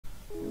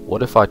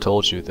What if I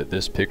told you that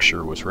this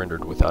picture was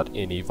rendered without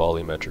any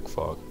volumetric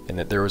fog, and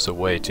that there was a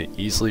way to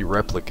easily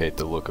replicate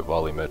the look of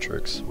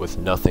volumetrics with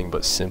nothing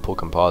but simple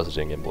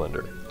compositing in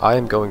Blender? I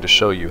am going to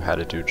show you how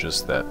to do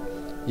just that.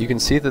 You can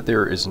see that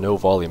there is no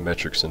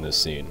volumetrics in this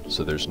scene,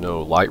 so there's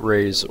no light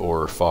rays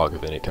or fog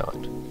of any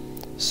kind.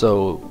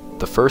 So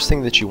the first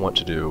thing that you want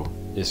to do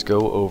is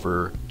go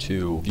over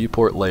to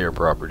Viewport Layer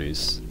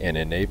Properties and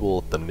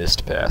enable the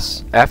Mist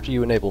Pass. After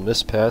you enable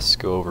Mist Pass,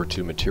 go over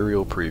to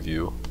Material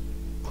Preview,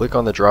 click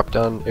on the drop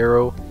down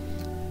arrow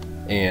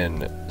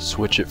and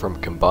switch it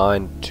from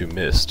Combine to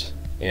Mist,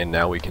 and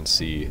now we can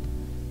see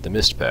the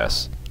Mist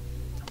Pass.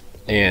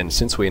 And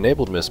since we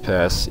enabled Mist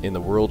Pass, in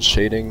the World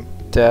Shading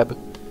tab,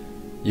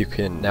 you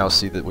can now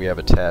see that we have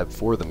a tab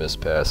for the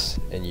Mist Pass,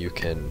 and you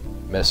can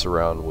mess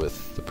around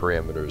with the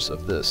parameters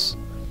of this.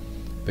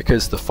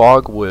 Because the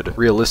fog would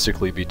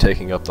realistically be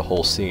taking up the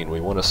whole scene, we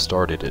want to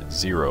start it at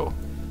 0,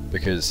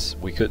 because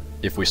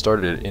if we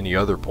started at any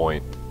other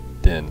point,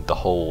 then the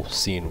whole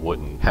scene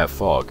wouldn't have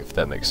fog, if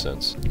that makes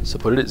sense. So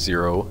put it at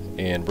 0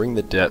 and bring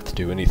the depth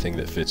to anything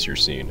that fits your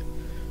scene.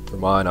 For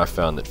mine, I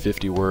found that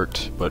 50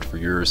 worked, but for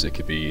yours it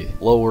could be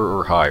lower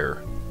or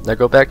higher. Now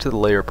go back to the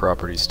Layer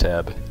Properties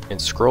tab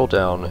and scroll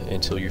down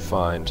until you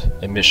find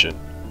Emission,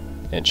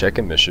 and check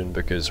Emission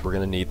because we're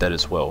going to need that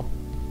as well.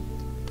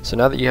 So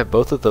now that you have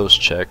both of those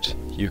checked,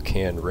 you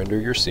can render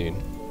your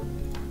scene.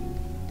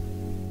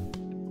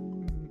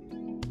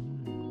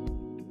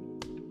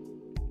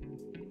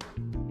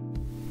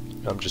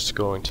 I'm just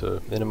going to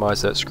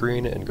minimize that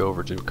screen and go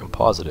over to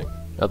Compositing.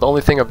 Now the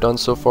only thing I've done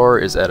so far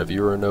is add a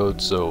viewer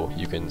node so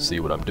you can see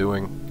what I'm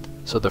doing.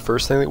 So the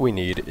first thing that we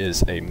need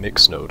is a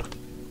Mix node.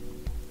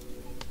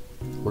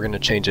 We're going to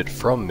change it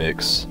from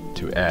Mix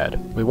to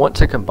Add. We want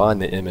to combine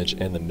the image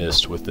and the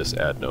mist with this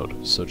Add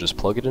node, so just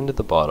plug it into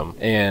the bottom,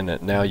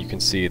 and now you can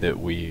see that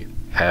we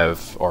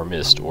have our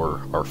mist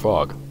or our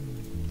fog.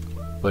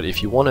 But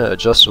if you want to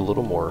adjust a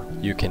little more,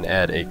 you can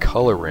add a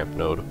color ramp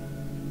node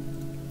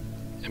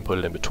and put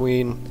it in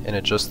between and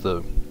adjust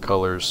the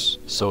colors.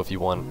 So if you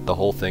want the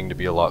whole thing to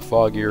be a lot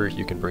foggier,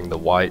 you can bring the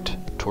white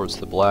towards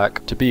the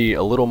black. To be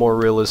a little more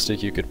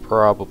realistic, you could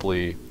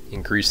probably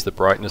increase the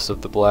brightness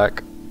of the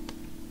black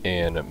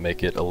and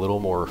make it a little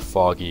more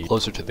foggy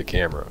closer to the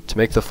camera. To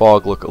make the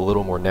fog look a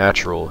little more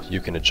natural, you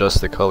can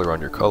adjust the color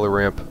on your color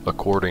ramp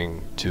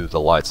according to the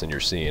lights in your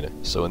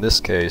scene. So in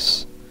this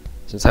case,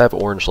 since I have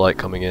orange light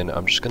coming in,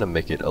 I'm just going to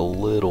make it a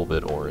little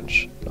bit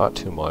orange. Not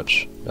too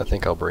much. I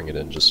think I'll bring it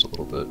in just a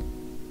little bit.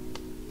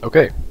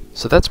 Okay,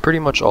 so that's pretty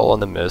much all on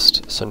the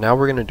mist. So now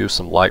we're going to do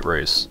some light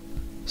rays.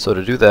 So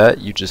to do that,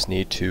 you just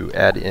need to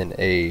add in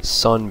a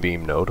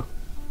sunbeam node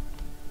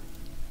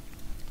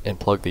and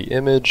plug the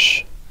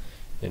image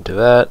into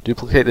that,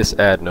 duplicate this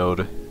add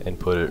node and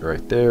put it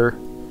right there,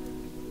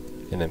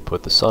 and then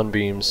put the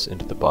sunbeams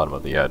into the bottom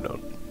of the add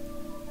node.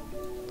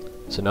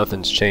 So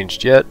nothing's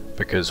changed yet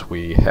because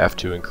we have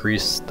to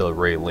increase the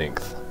ray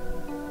length.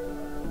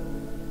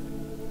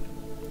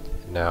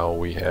 Now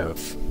we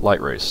have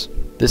light rays.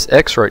 This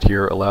X right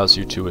here allows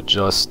you to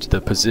adjust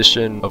the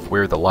position of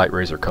where the light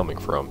rays are coming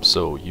from,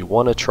 so you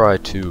want to try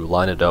to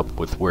line it up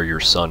with where your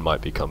sun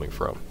might be coming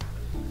from.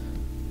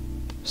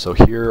 So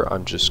here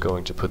I'm just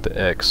going to put the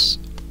X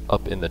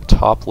up in the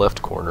top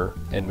left corner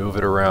and move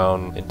it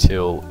around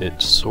until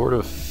it sort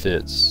of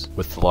fits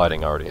with the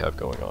lighting I already have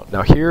going on.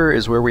 Now here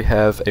is where we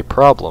have a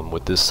problem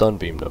with this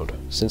sunbeam node.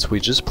 Since we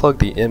just plugged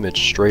the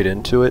image straight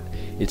into it,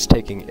 it's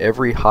taking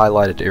every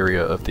highlighted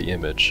area of the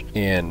image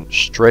and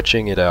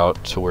stretching it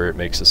out to where it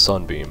makes a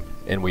sunbeam.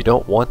 And we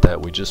don't want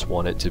that, we just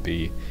want it to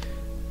be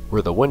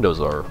where the windows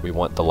are. We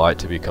want the light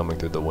to be coming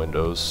through the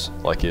windows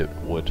like it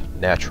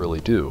would naturally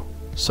do.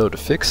 So to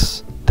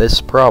fix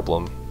this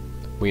problem,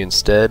 we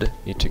instead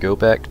need to go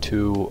back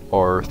to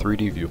our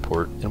 3D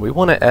viewport, and we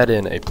want to add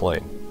in a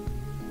plane.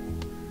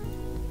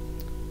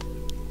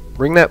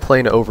 Bring that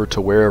plane over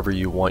to wherever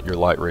you want your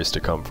light rays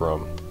to come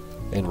from,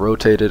 and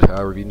rotate it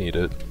however you need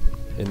it.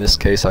 In this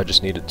case, I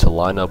just need it to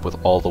line up with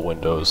all the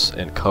windows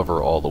and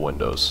cover all the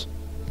windows.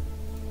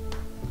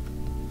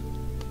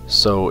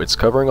 So it's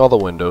covering all the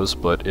windows,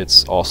 but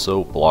it's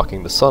also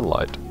blocking the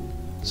sunlight.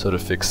 So to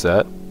fix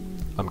that,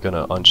 I'm going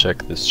to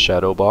uncheck this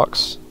shadow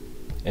box,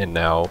 and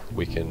now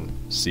we can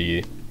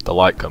see the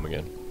light coming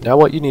in. Now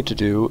what you need to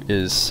do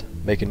is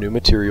make a new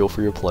material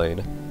for your plane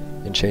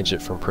and change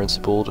it from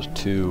principled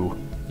to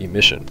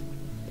emission.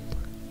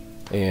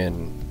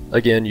 And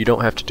again, you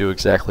don't have to do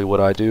exactly what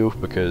I do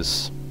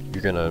because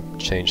you're going to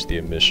change the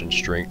emission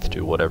strength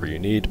to whatever you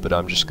need, but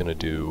I'm just going to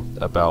do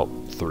about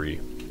 3.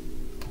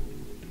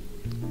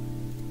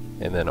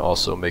 And then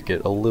also make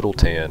it a little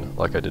tan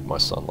like I did my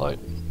sunlight.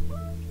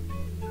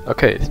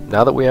 Okay,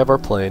 now that we have our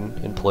plane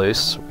in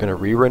place, we're going to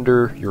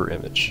re-render your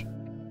image.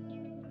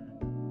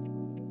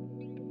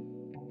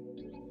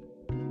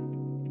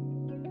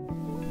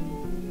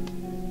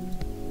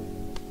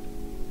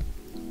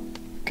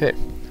 Okay,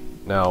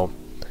 now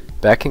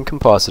back in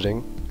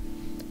Compositing,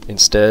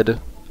 instead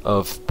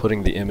of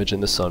putting the image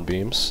in the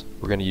sunbeams,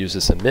 we're going to use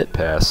this emit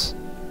pass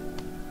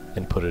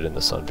and put it in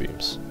the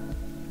sunbeams.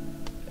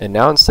 And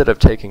now instead of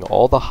taking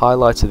all the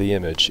highlights of the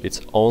image,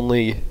 it's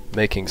only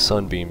making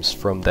sunbeams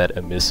from that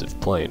emissive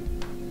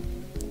plane.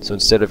 So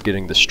instead of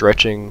getting the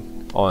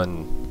stretching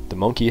on the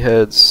monkey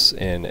heads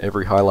and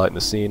every highlight in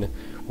the scene,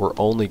 we're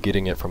only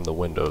getting it from the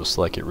windows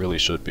like it really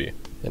should be.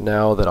 And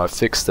now that I've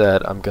fixed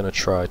that, I'm going to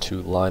try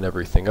to line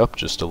everything up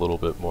just a little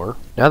bit more.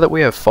 Now that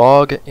we have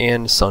fog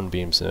and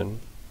sunbeams in,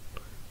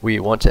 we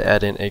want to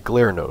add in a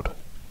glare node.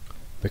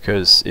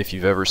 Because if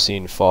you've ever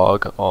seen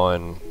fog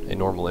on a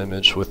normal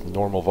image with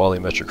normal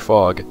volumetric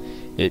fog,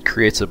 it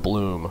creates a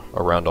bloom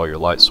around all your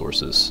light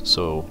sources.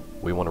 So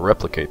we want to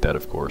replicate that,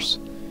 of course.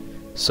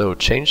 So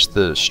change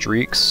the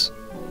streaks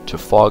to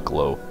fog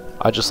glow.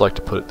 I just like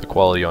to put the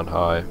quality on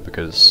high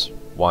because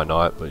why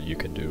not, but you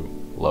can do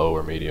low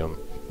or medium.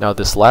 Now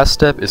this last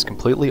step is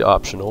completely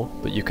optional,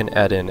 but you can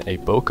add in a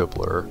bokeh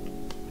blur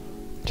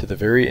to the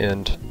very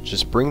end.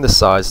 Just bring the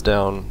size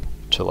down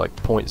to like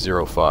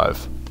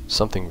 0.05,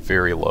 something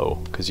very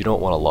low, because you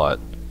don't want a lot.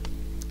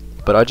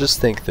 But I just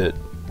think that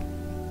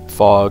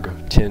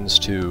fog tends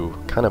to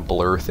kind of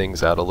blur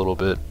things out a little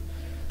bit,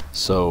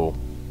 so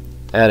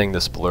adding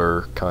this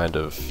blur kind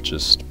of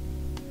just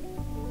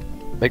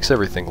makes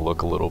everything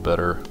look a little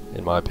better,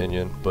 in my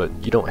opinion, but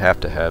you don't have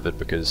to have it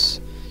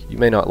because you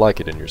may not like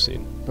it in your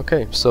scene.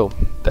 Okay, so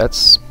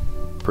that's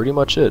pretty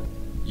much it.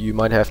 You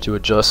might have to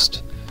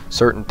adjust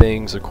certain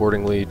things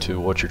accordingly to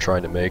what you're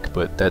trying to make,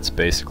 but that's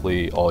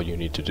basically all you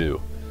need to do.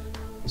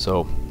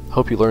 So,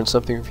 hope you learned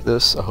something from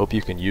this. I hope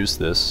you can use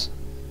this,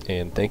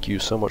 and thank you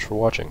so much for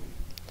watching.